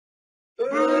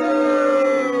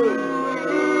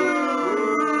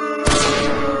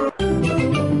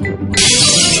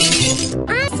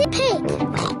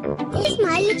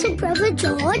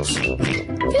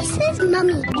This is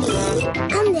Mummy Pig,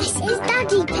 and this is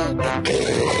Daddy Pig.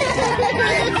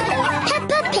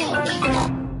 Peppa Pig.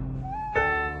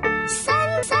 Sun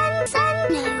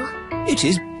now. It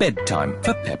is bedtime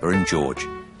for Peppa and George.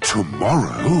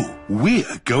 Tomorrow,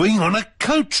 we're going on a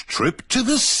coach trip to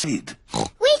the Sid.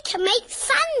 We can make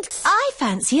sand. I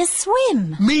fancy a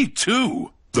swim. Me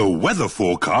too. The weather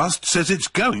forecast says it's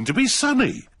going to be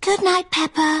sunny. Good night,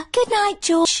 Peppa. Good night,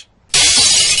 George.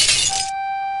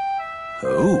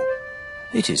 Oh,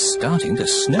 it is starting to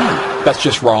snow. That's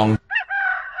just wrong.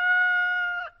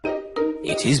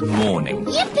 It is morning.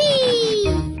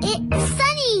 Yippee! It's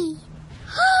sunny.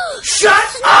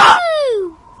 Shut up!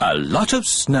 A lot of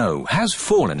snow has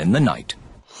fallen in the night.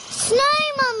 Snow,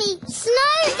 Mummy!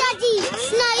 Snow, Daddy!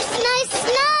 Snow!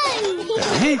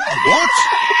 Eh? What?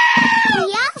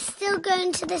 We are still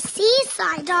going to the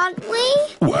seaside, aren't we?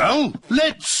 Well,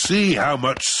 let's see how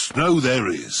much snow there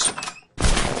is.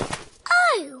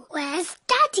 Oh, where's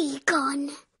Daddy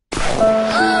gone?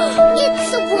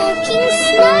 It's a walking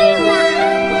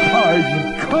snowman! I'm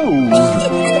cold.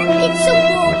 It's a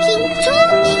walking,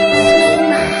 talking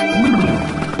snowman!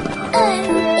 Oh,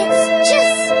 it's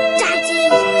just Daddy!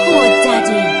 Poor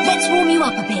Daddy. Let's warm you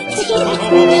up a bit.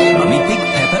 Mummy Pig,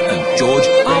 Peppa and George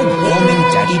are warming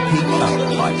Daddy Pig up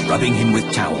by rubbing him with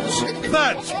towels.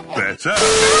 That's better.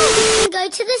 We can go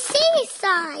to the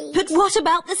seaside! But what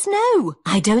about the snow?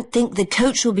 I don't think the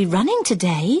coach will be running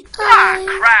today.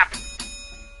 Crap!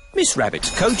 Miss Rabbit's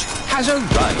coach has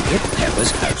arrived at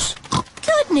Peppa's house.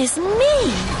 Goodness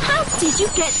me! How did you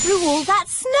get through all that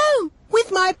snow?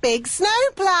 With my big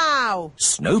snowplow.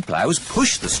 Snowplows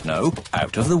push the snow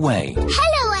out of the way.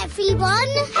 Hello, everyone!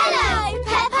 Hello,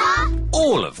 Peppa!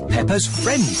 All of Peppa's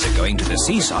friends are going to the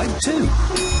seaside too.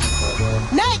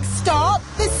 Next stop,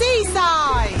 the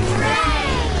seaside.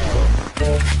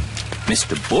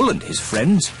 Mr. Bull and his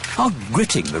friends are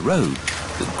gritting the road.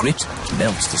 The grit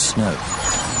melts the snow.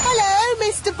 Hello,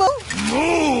 Mr. Bull.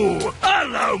 Moo!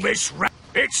 Hello, Miss Rat.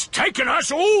 It's taken us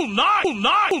all night.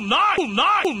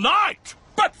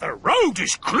 But the road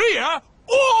is clear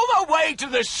all the way to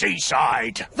the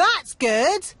seaside. That's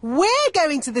good. We're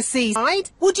going to the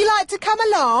seaside. Would you like to come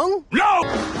along? No!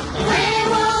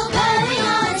 We're all going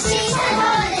on a seaside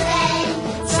holiday.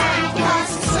 Sand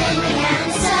castles swimming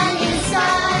and sunny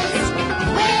skies.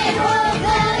 We're all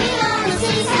going on a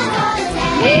seaside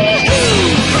holiday.